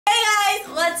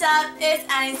up? It's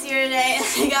Annie's here today and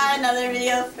I got another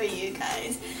video for you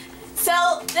guys.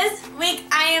 So this week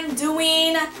I am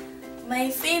doing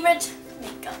my favorite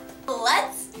makeup.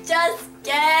 Let's just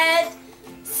get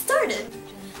started.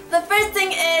 The first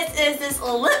thing is this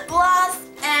lip gloss,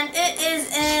 and it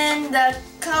is in the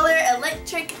color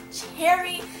Electric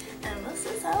Cherry, and this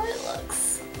is how it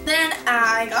looks. Then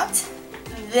I got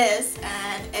this,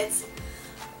 and it's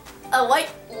a white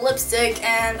lipstick,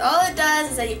 and all it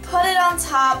does is that you put it on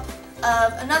top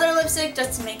of another lipstick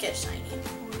just to make it shiny.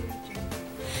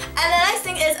 And the next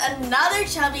thing is another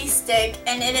chubby stick,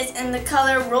 and it is in the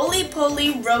color Roly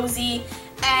Poly Rosy,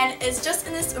 and it's just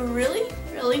in this really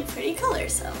pretty color.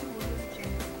 So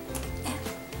yeah.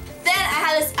 Then I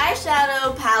have this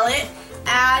eyeshadow palette.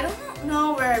 I don't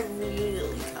know where I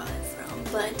really got it from,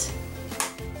 but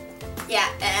yeah,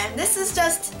 and this is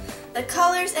just the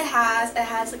colors it has. It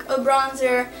has like a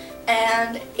bronzer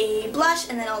and a blush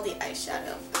and then all the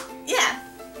eyeshadow. Yeah.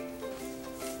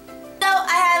 So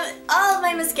I have all of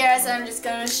my mascaras that I'm just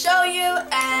going to show you,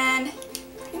 and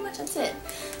pretty much that's it.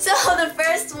 So the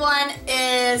first one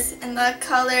is in the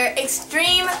color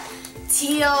Extreme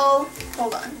Teal.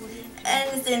 Hold on. And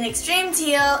it's in Extreme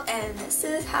Teal, and this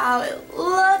is how it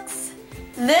looks.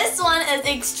 This one is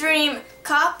Extreme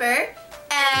Copper,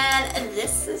 and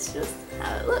this is just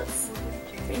how it looks.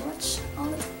 Pretty much all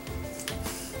the time.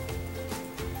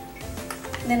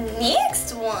 The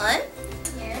next one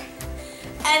here.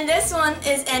 And this one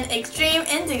is in Extreme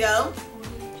Indigo,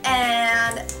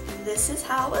 and this is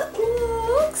how it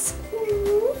looks.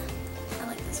 Ooh. I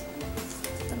like this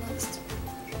one the most.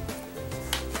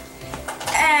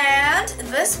 And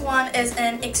this one is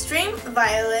in Extreme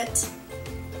Violet.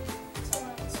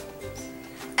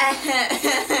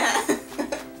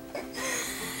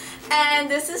 And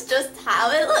this is just how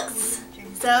it looks.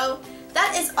 So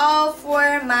that is all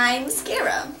for my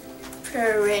mascara,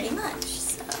 pretty much.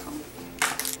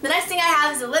 The next thing I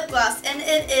have is a lip gloss, and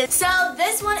it is, so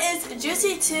this one is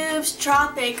Juicy Tubes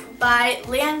Tropic by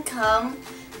Lancome,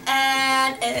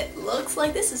 and it looks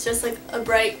like this is just like a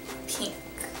bright pink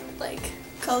like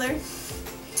color.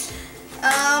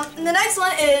 The next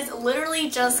one is literally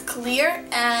just clear,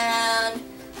 and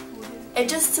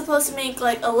it's just supposed to make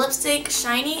like a lipstick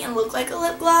shiny and look like a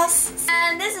lip gloss.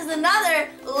 And this is another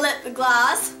lip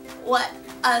gloss. What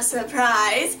a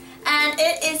surprise! And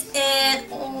it is in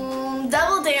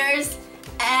Double Dares,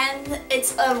 and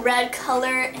it's a red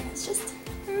color, and it's just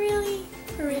really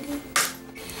pretty.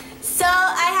 So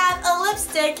I have a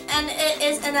lipstick, and it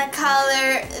is in the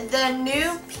color The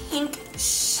New Pink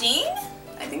Sheen.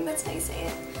 I think that's how you say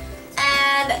it.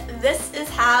 And this is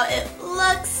how it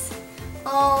looks.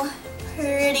 All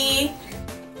pretty.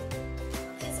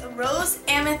 It's a rose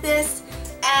amethyst,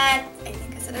 and I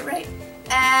think I said it right.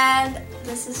 And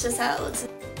this is just how it looks.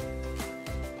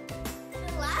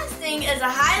 Thing is a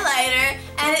highlighter,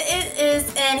 and it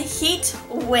is in Heat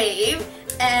Wave,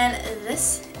 and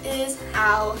this is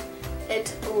how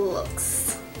it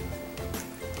looks.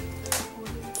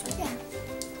 So yeah,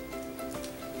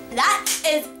 that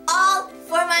is all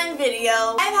for my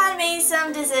video. I've had made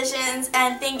some decisions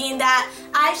and thinking that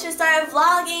I should start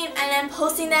vlogging and then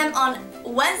posting them on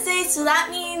Wednesdays, so that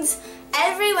means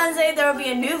every Wednesday there will be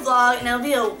a new vlog, and it'll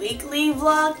be a weekly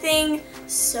vlog thing.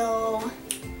 So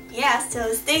yeah,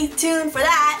 so stay tuned for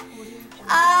that.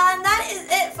 That is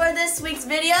it for this week's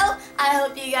video. I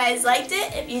hope you guys liked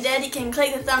it. If you did, you can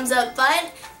click the thumbs up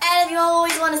button. And if you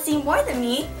always want to see more if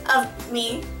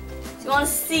you want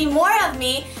to see more of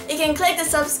me, you can click the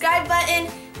subscribe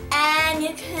button, and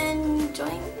you can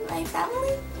join my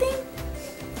family thing.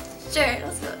 Sure,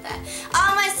 let's go with that.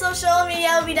 All my social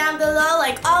media will be down below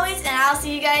like always, and I'll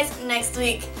see you guys next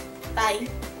week. Bye.